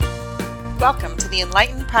Welcome to the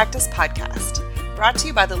Enlightened Practice Podcast, brought to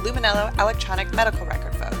you by the Luminello Electronic Medical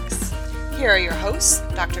Record folks. Here are your hosts,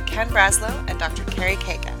 Dr. Ken Braslow and Dr. Carrie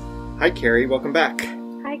Kagan. Hi, Carrie. Welcome back.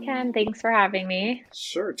 Hi, Ken. Thanks for having me.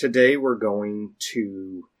 Sure. Today we're going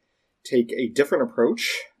to take a different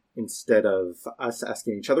approach. Instead of us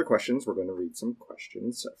asking each other questions, we're going to read some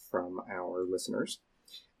questions from our listeners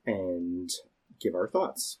and give our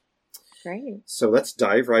thoughts. Great. So let's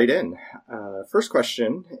dive right in. First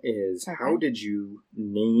question is, Okay. How did you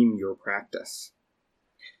name your practice?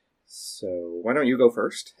 So why don't you go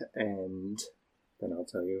first, and then I'll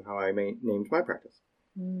tell you how I named my practice.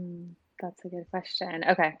 That's a good question.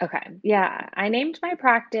 Okay. Yeah, I named my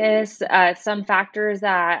practice. Some factors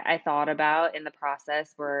that I thought about in the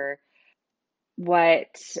process were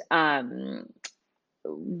what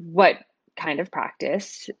kind of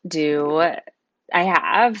practice do I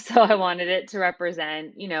have? So I wanted it to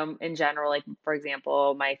represent, in general, like, for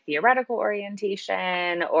example, my theoretical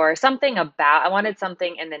orientation or something I wanted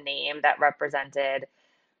something in the name that represented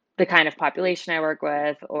the kind of population I work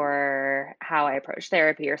with or how I approach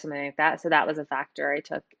therapy or something like that. So that was a factor I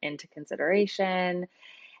took into consideration.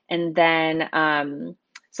 And then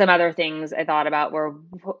some other things I thought about were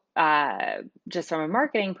just from a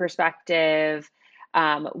marketing perspective,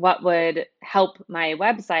 what would help my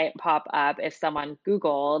website pop up if someone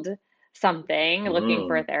Googled something looking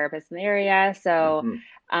for a therapist in the area. So,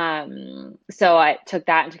 so I took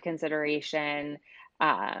that into consideration.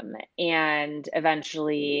 And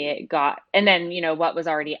eventually and then, what was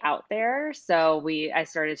already out there. So I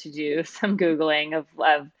started to do some Googling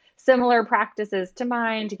of similar practices to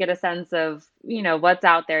mine to get a sense of, what's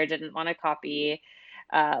out there. I didn't want to copy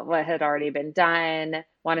what had already been done.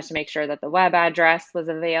 Wanted to make sure that the web address was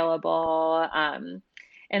available. And,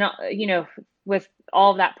 with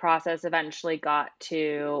all of that process, eventually got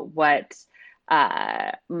to what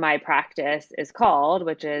my practice is called,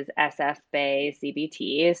 which is SF Bay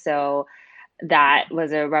CBT. So that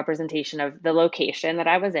was a representation of the location that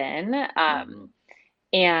I was in.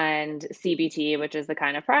 And CBT, which is the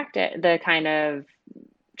kind of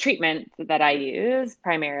treatment that I use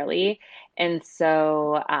primarily. And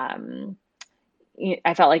so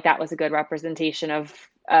I felt like that was a good representation of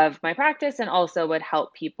my practice and also would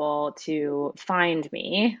help people to find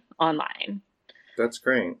me online. That's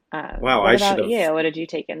great. Wow, What about you? What did you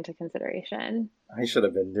take into consideration? I should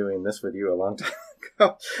have been doing this with you a long time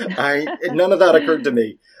ago. None of that occurred to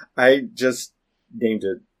me. I just named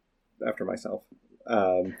it after myself.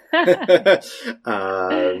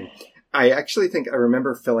 I actually think I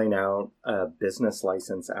remember filling out a business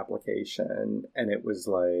license application, and it was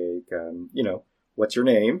like, what's your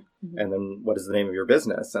name? Mm-hmm. And then what is the name of your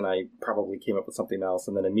business? And I probably came up with something else.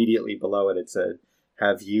 And then immediately below it, it said,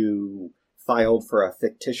 have you filed for a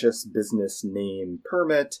fictitious business name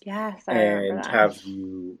permit? Yes, I remember that. Have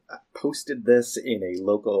you posted this in a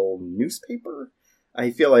local newspaper?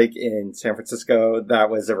 I feel like in San Francisco, that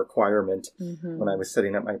was a requirement when I was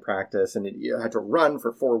setting up my practice. And you had to run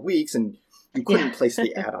for 4 weeks, and you couldn't place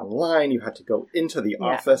the ad online. You had to go into the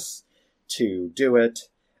office to do it.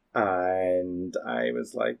 And I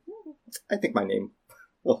was like, I think my name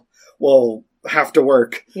will have to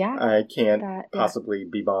work. Yeah, I can't possibly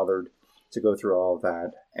be bothered to go through all of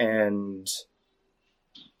that. And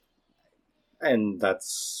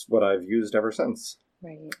that's what I've used ever since.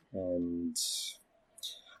 Right. And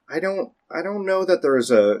I don't know that there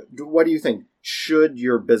is what do you think? Should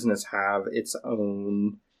your business have its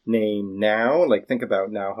own name now? Like, think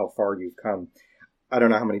about now how far you've come. I don't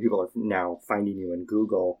know how many people are now finding you in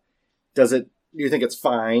Google. Do you think it's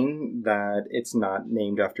fine that it's not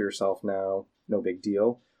named after yourself now? No big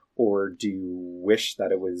deal. Or do you wish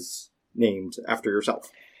that it was named after yourself?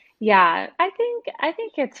 Yeah, I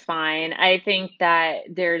think it's fine. I think that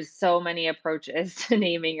there's so many approaches to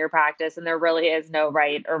naming your practice, and there really is no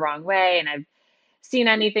right or wrong way. And I've seen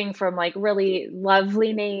anything from like really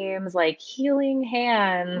lovely names like Healing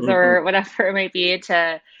Hands or whatever it might be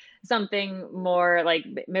to something more like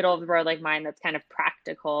middle of the road like mine that's kind of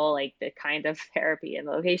practical, like the kind of therapy and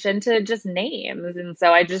location, to just names. And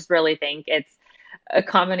so I just really think it's a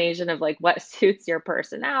combination of like what suits your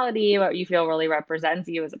personality, what you feel really represents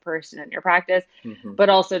you as a person in your practice, but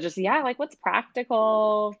also just, like what's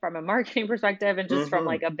practical from a marketing perspective and just from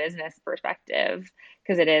like a business perspective,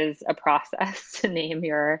 because it is a process to name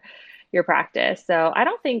your practice. So I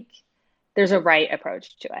don't think there's a right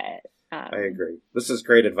approach to it. I agree. This is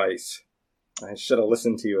great advice. I should have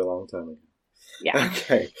listened to you a long time ago. Yeah.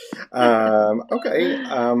 Okay.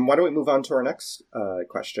 Why don't we move on to our next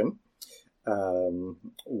question?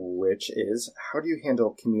 Which is, how do you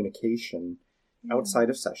handle communication outside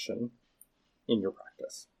of session in your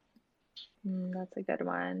practice? That's a good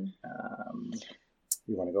one.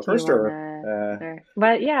 You want to go Do you first, want or to,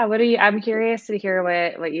 but yeah, I'm curious to hear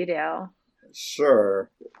what you do.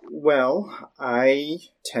 sure. Well, I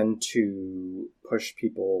tend to push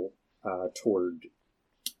people toward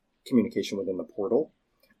communication within the portal.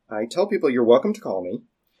 I tell people you're welcome to call me,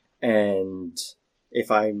 and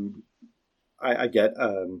if I get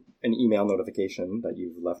an email notification that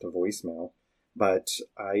you've left a voicemail, but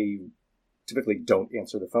I typically don't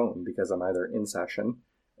answer the phone because I'm either in session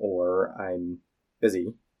or I'm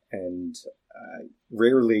busy, and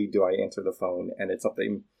rarely do I answer the phone, and it's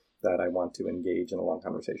something that I want to engage in a long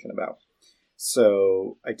conversation about.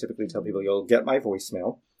 So I typically tell people you'll get my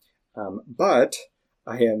voicemail, but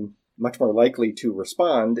I am much more likely to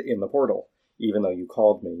respond in the portal, even though you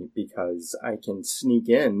called me, because I can sneak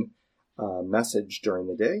in a message during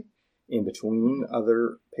the day in between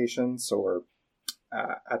other patients or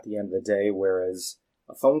at the end of the day, whereas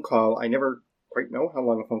a phone call, I never quite know how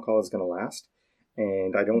long a phone call is going to last,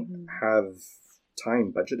 and I don't have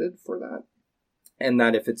time budgeted for that. And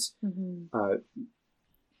that if it's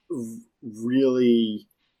really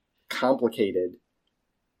complicated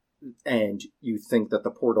and you think that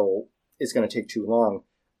the portal is going to take too long,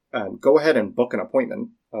 go ahead and book an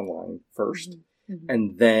appointment online first,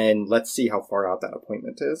 and then let's see how far out that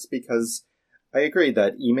appointment is, because I agree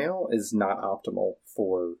that email is not optimal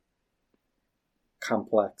for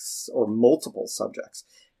complex or multiple subjects.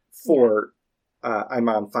 I'm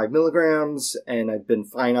on 5 milligrams and I've been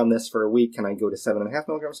fine on this for a week. Can I go to 7.5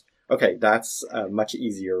 milligrams? Okay, that's much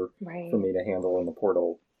easier for me to handle in the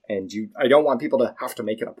portal. And I don't want people to have to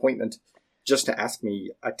make an appointment just to ask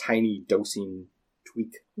me a tiny dosing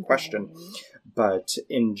tweak question. But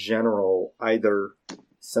in general, either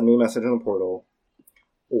send me a message in the portal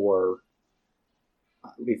or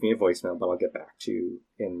leave me a voicemail, but I'll get back to you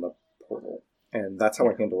in the portal. And that's how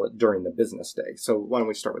I handle it during the business day. So why don't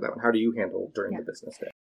we start with that one? How do you handle during the business day?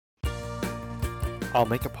 I'll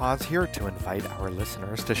make a pause here to invite our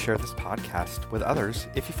listeners to share this podcast with others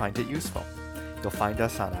if you find it useful. You'll find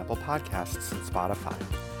us on Apple Podcasts and Spotify.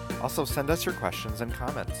 Also, send us your questions and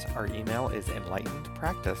comments. Our email is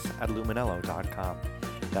enlightenedpractice@luminello.com.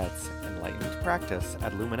 That's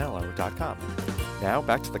enlightenedpractice@luminello.com. Now,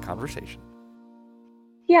 back to the conversation.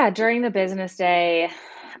 Yeah, during the business day,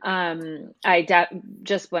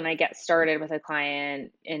 just when I get started with a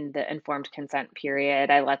client in the informed consent period,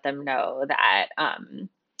 I let them know that,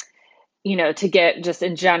 to get just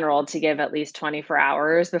in general to give at least 24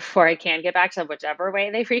 hours before I can get back to whichever way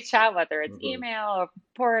they reach out, whether it's email or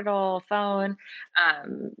portal, phone,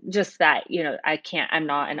 just that, I'm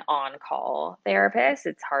not an on-call therapist.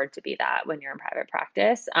 It's hard to be that when you're in private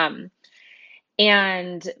practice.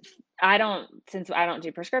 And since I don't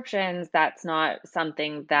do prescriptions, that's not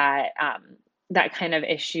something that that kind of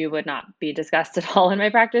issue would not be discussed at all in my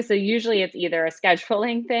practice. So usually it's either a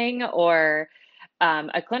scheduling thing or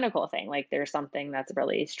a clinical thing, like there's something that's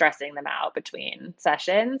really stressing them out between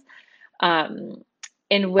sessions.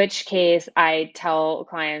 In which case I tell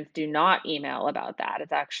clients, do not email about that.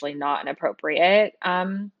 It's actually not an appropriate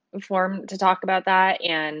form to talk about that.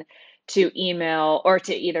 And to email or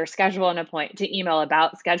to either schedule an appointment, to email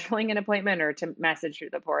about scheduling an appointment or to message through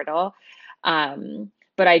the portal.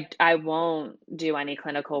 But I won't do any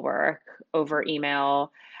clinical work over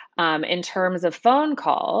email. In terms of phone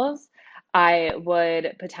calls, I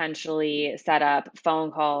would potentially set up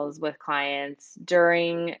phone calls with clients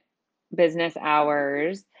during business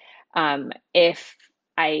hours, if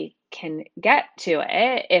I can get to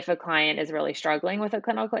it, if a client is really struggling with a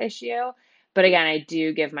clinical issue. But again, I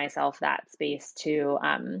do give myself that space to,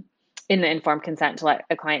 in the informed consent, to let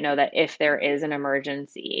a client know that if there is an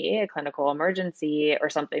emergency, a clinical emergency or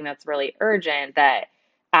something that's really urgent, that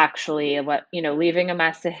actually leaving a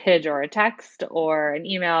message or a text or an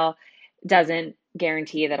email doesn't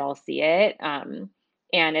guarantee that I'll see it. And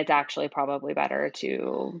it's actually probably better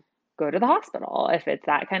to go to the hospital if it's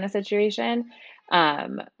that kind of situation.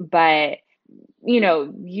 But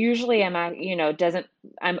usually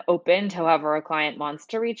I'm open to however a client wants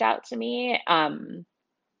to reach out to me. I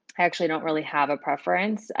actually don't really have a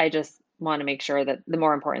preference. I just want to make sure that the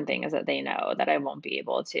more important thing is that they know that I won't be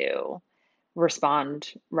able to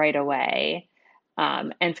respond right away.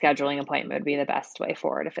 And scheduling an appointment would be the best way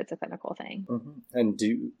forward if it's a clinical thing. And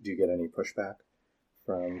do you get any pushback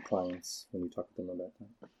from clients when you talk to them about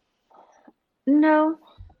that? No,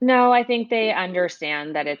 I think they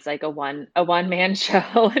understand that it's like a one-man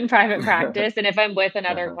show in private practice. And if I'm with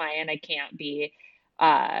another client, I can't be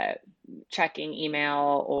checking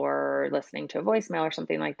email or listening to a voicemail or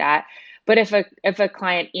something like that. But if a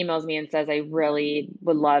client emails me and says, I really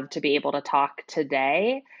would love to be able to talk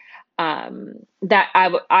today, that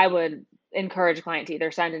I would encourage a client to either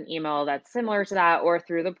send an email that's similar to that or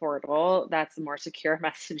through the portal. That's a more secure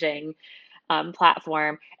messaging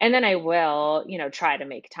platform. And then I will, try to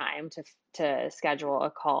make time to schedule a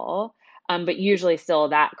call. But usually still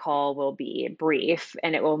that call will be brief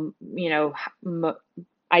and it will,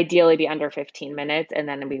 ideally be under 15 minutes. And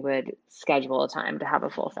then we would schedule a time to have a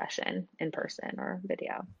full session in person or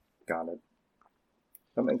video. Got it.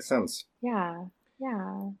 That makes sense. Yeah.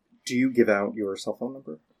 Yeah. Do you give out your cell phone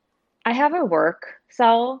number? I have a work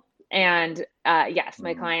cell, and yes,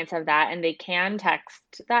 my clients have that, and they can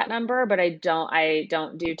text that number, but I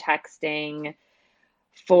don't do texting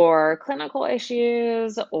for clinical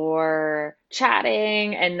issues or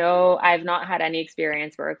chatting. And no, I've not had any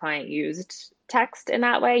experience where a client used text in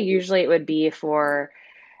that way. Usually, it would be for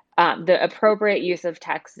the appropriate use of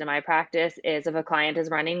text in my practice is if a client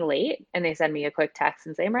is running late and they send me a quick text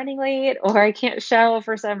and say I'm running late or I can't show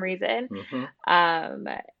for some reason. Mm-hmm.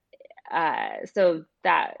 So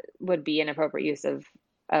that would be an appropriate use of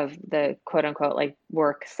the quote unquote like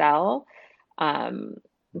work cell,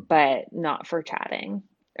 but not for chatting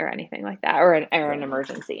or anything like that, or an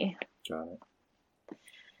emergency. Got it.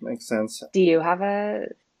 Makes sense. Do you have a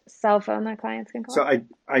cell phone that clients can call? So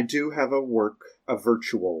I do have a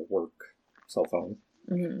virtual work cell phone,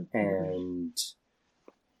 and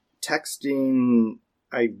texting,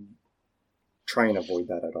 I try and avoid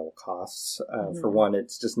that at all costs. For one,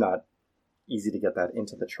 it's just not easy to get that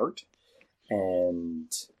into the chart,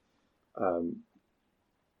 and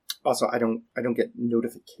also I don't get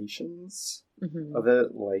notifications of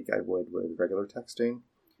it like I would with regular texting.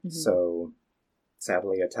 So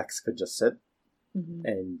sadly, a text could just sit,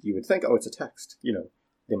 and you would think, oh, it's a text.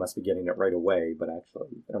 They must be getting it right away, but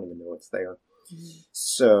actually, I don't even know it's there.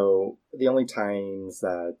 So the only times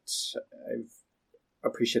that I've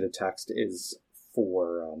appreciated text is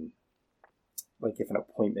for like if an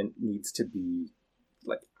appointment needs to be,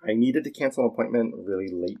 like I needed to cancel an appointment, really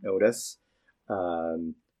late notice.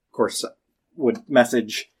 Of course, would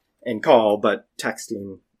message and call, but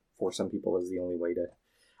texting for some people is the only way to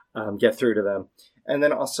get through to them. And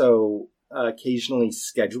then also occasionally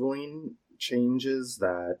scheduling changes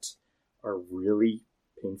that are really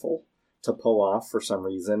painful to pull off for some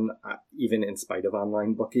reason, even in spite of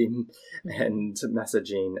online booking and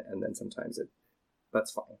messaging. And then sometimes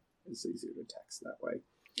that's fine. It's easier to text that way.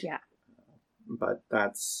 Yeah. But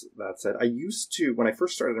that's it. I used to, when I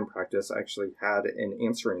first started in practice, I actually had an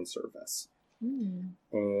answering service.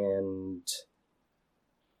 And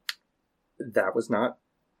that was not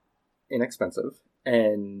inexpensive.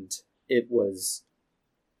 And it was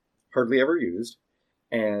hardly ever used.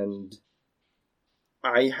 And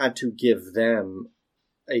I had to give them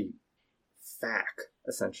a FAQ,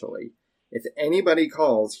 essentially. If anybody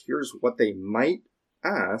calls, here's what they might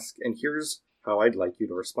ask, and here's how I'd like you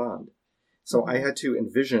to respond. So I had to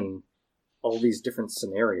envision all these different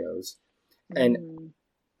scenarios. And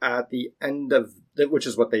at the end of which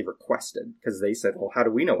is what they requested, because they said, well, how do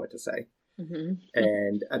we know what to say?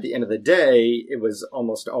 And at the end of the day, it was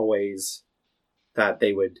almost always that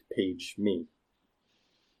they would page me,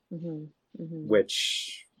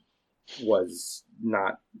 which was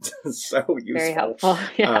not so useful. Very helpful.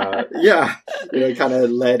 Yeah. It kind of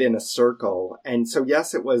led in a circle. And so,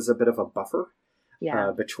 yes, it was a bit of a buffer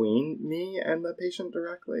between me and the patient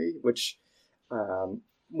directly, which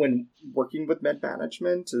when working with med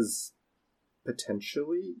management is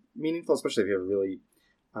potentially meaningful, especially if you have a really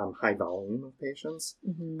high volume of patients.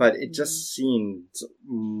 But it just seemed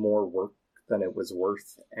more work than it was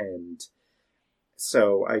worth. And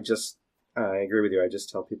so I agree with you. I just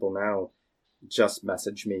tell people now, just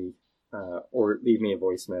message me or leave me a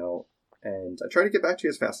voicemail. And I try to get back to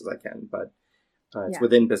you as fast as I can, but it's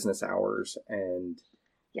within business hours. And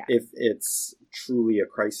if it's truly a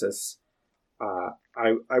crisis,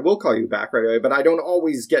 I will call you back right away, but I don't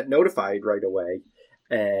always get notified right away.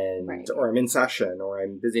 Or I'm in session or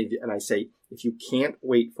I'm busy. And I say, if you can't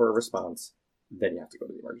wait for a response, then you have to go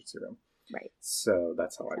to the emergency room. Right. So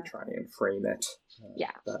that's how I try and frame it.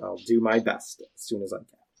 That I'll do my best as soon as I can.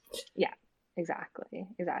 Yeah, exactly.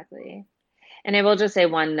 And I will just say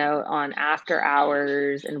one note on after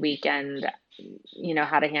hours and weekend,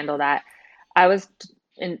 how to handle that. I was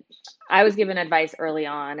given advice early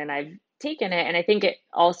on and I've taken it. And I think it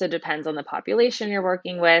also depends on the population you're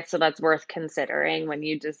working with. So that's worth considering when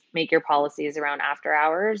you just make your policies around after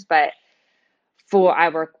hours. But I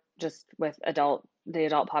work just with the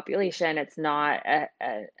adult population. It's not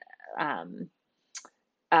a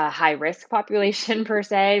high risk population per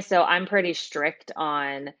se. So I'm pretty strict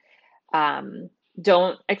on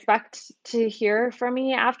don't expect to hear from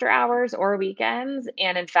me after hours or weekends.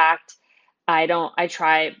 And in fact, I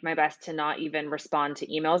try my best to not even respond to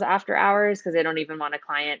emails after hours because I don't even want a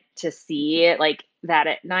client to see it like that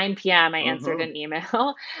at 9 p.m. I answered Mm-hmm. an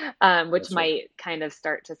email, which That's right. might kind of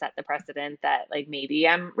start to set the precedent that like maybe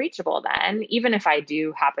I'm reachable then. Even if I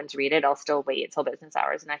do happen to read it, I'll still wait till business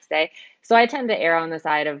hours the next day. So I tend to err on the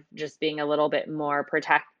side of just being a little bit more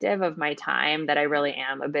protective of my time, that I really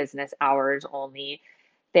am a business hours only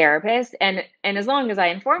therapist. And as long as I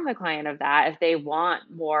inform the client of that, if they want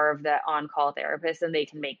more of the on-call therapist, then they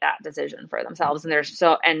can make that decision for themselves. And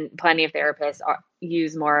and plenty of therapists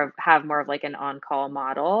have more of like an on-call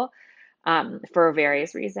model, for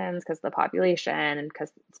various reasons, because the population and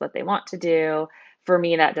because it's what they want to do. For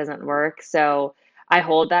me, that doesn't work. So I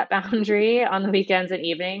hold that boundary on the weekends and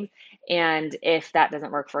evenings. And if that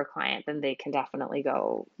doesn't work for a client, then they can find, a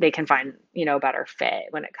better fit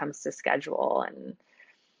when it comes to schedule and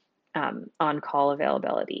on-call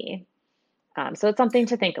availability. So it's something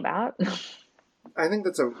to think about. I think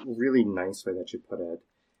that's a really nice way that you put it.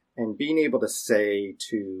 And being able to say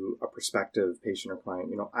to a prospective patient or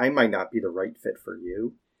client, I might not be the right fit for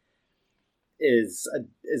you, is a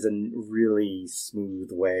really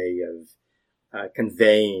smooth way of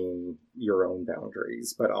conveying your own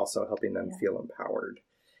boundaries, but also helping them feel empowered.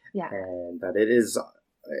 Yeah. And that it is,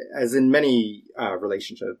 as in many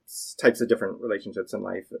types of different relationships in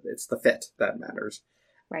life, it's the fit that matters.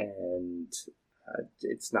 Right. And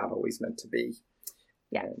it's not always meant to be.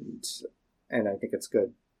 Yeah. And I think it's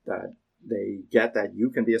good that they get that you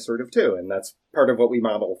can be assertive too. And that's part of what we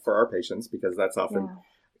model for our patients, because that's often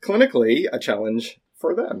clinically a challenge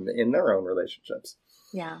for them in their own relationships.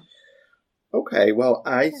 Yeah. Okay. Well,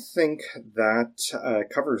 I think that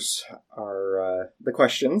covers the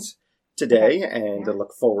questions today, and I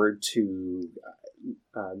look forward to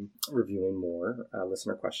reviewing more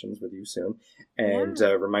listener questions with you soon. And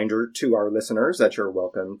a reminder to our listeners that you're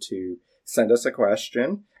welcome to send us a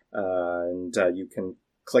question, and you can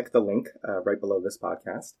click the link right below this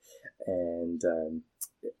podcast and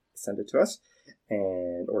send it to us,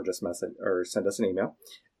 or just message or send us an email,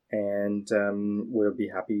 and we'll be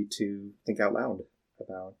happy to think out loud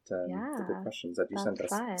about the good questions that you sent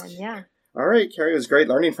us. That's fun. Yeah. All right, Carrie, it was great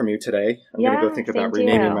learning from you today. I'm going to go think about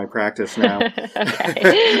renaming my practice now.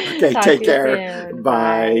 Okay, take care. Soon.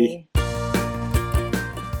 Bye.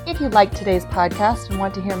 If you liked today's podcast and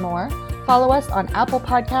want to hear more, follow us on Apple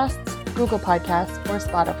Podcasts, Google Podcasts, or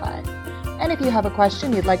Spotify. And if you have a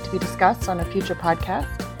question you'd like to be discussed on a future podcast,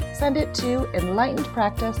 send it to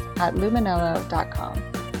enlightenedpractice@luminello.com.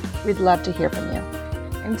 We'd love to hear from you.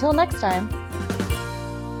 Until next time.